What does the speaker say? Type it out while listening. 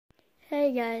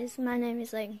Hey guys, my name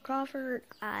is Layton Crawford.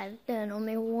 I've done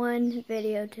only one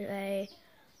video today,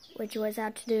 which was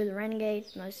how to do the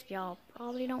Renegades. Most of y'all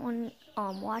probably don't want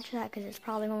to watch that because it's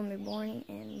probably going to be boring.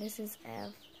 And this is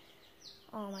F.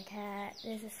 Oh, my cat.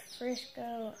 This is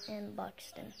Frisco and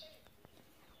Buxton.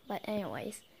 But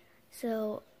anyways,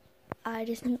 so I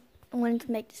just wanted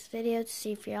to make this video to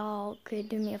see if y'all could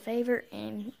do me a favor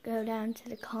and go down to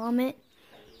the comment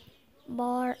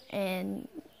bar and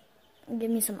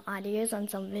give me some ideas on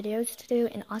some videos to do.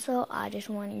 And also, I just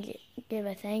want to give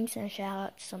a thanks and a shout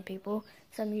out to some people,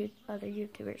 some other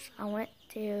YouTubers. I want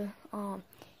to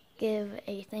give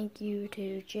a thank you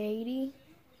to JD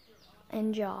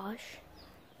and Josh,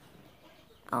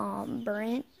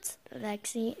 Brent,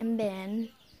 Lexi, and Ben,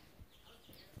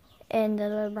 and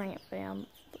the Brant fam.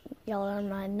 Y'all are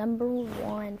my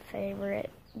 #1 favorite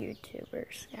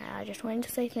YouTubers. I just wanted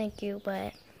to say thank you,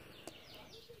 but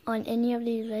on any of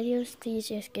these videos, please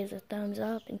just give a thumbs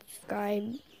up and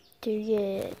subscribe to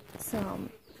get some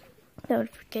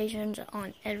notifications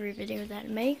on every video that I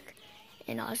make.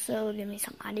 And also give me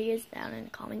some ideas down in the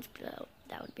comments below.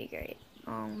 That would be great.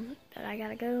 But I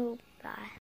gotta go. Bye.